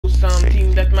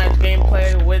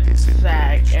with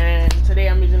Zach, and today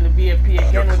I'm using the VFP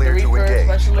again with the Reaper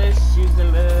Specialist,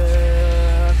 using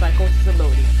the Psychosis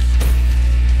ability.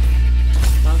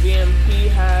 My VMP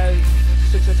has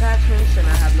 6 attachments, and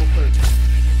I have no perks.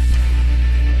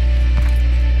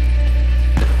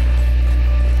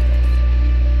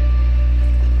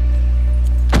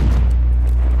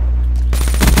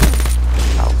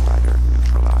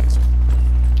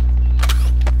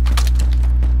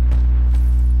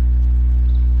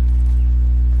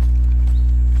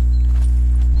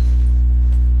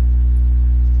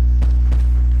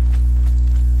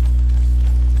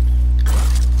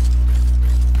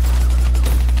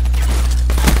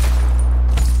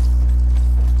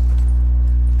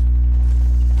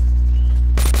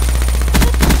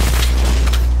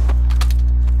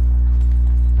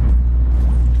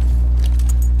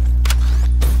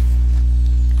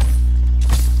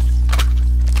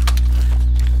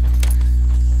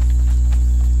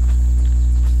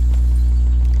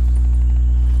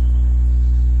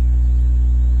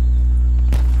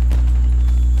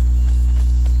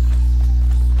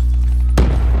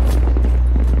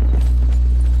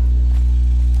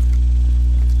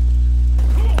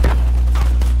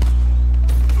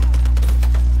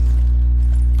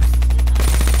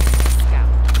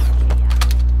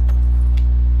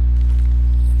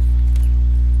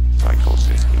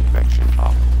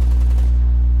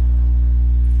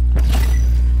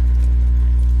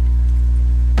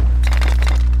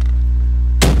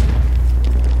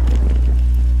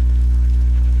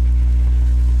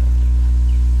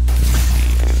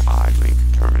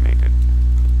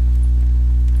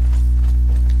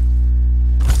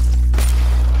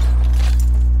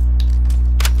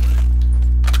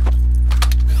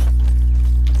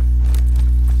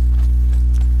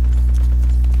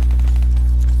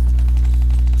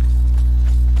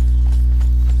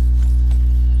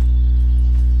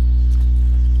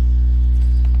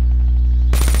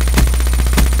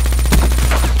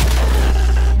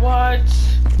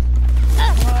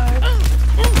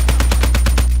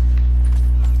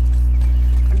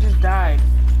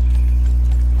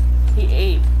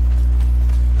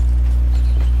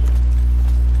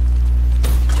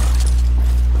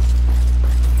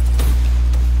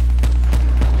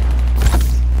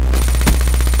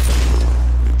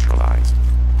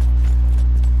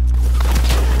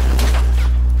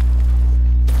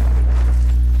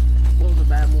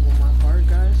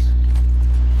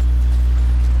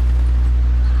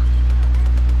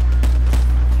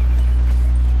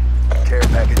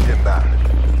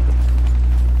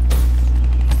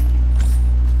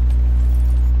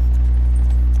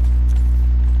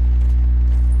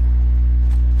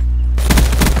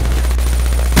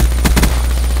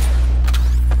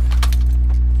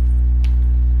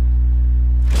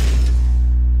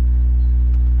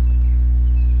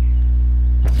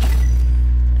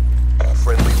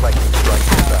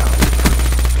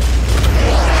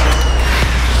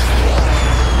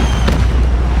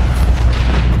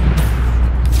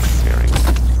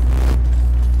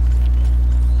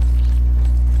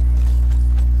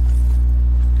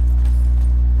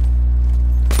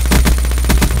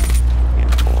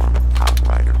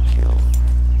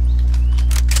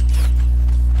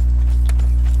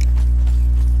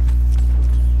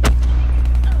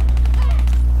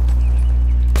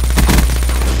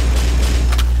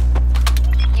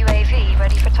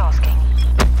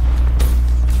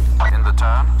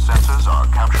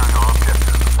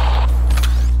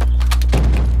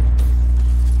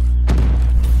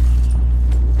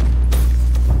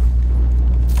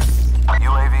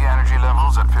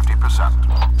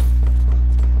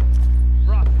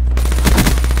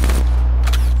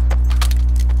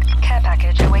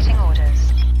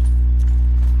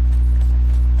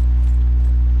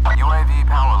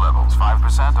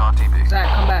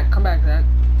 Zach, come back, Zach.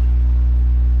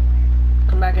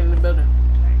 Come back in the building.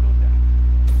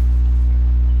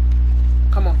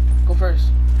 Come on, go first.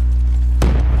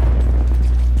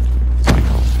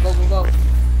 Go.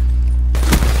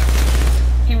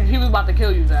 He was about to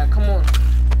kill you, Zach. Come on.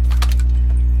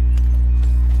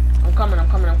 I'm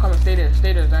coming. Stay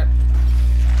there, Zach.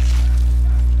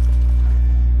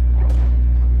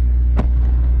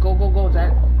 Go,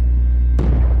 Zach.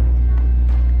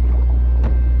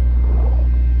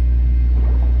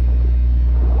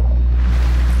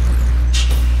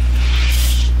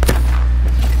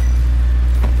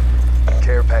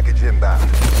 Care package inbound.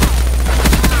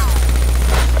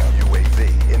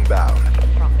 UAV inbound.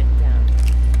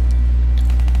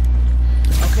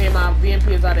 Okay, my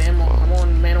VMP is out of ammo. I'm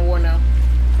on Man of War now.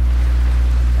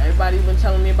 Everybody's been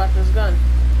telling me about this gun.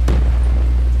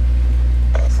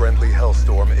 Friendly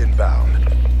Hellstorm inbound.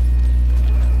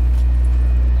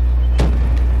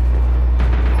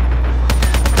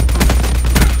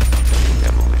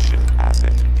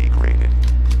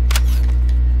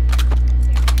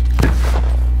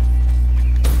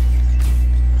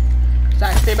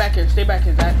 stay back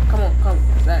here, Zach. Come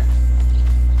on, Zach.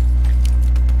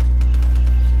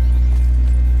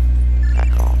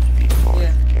 Tackle before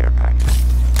Yeah. care package.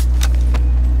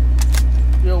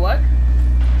 Yo, what?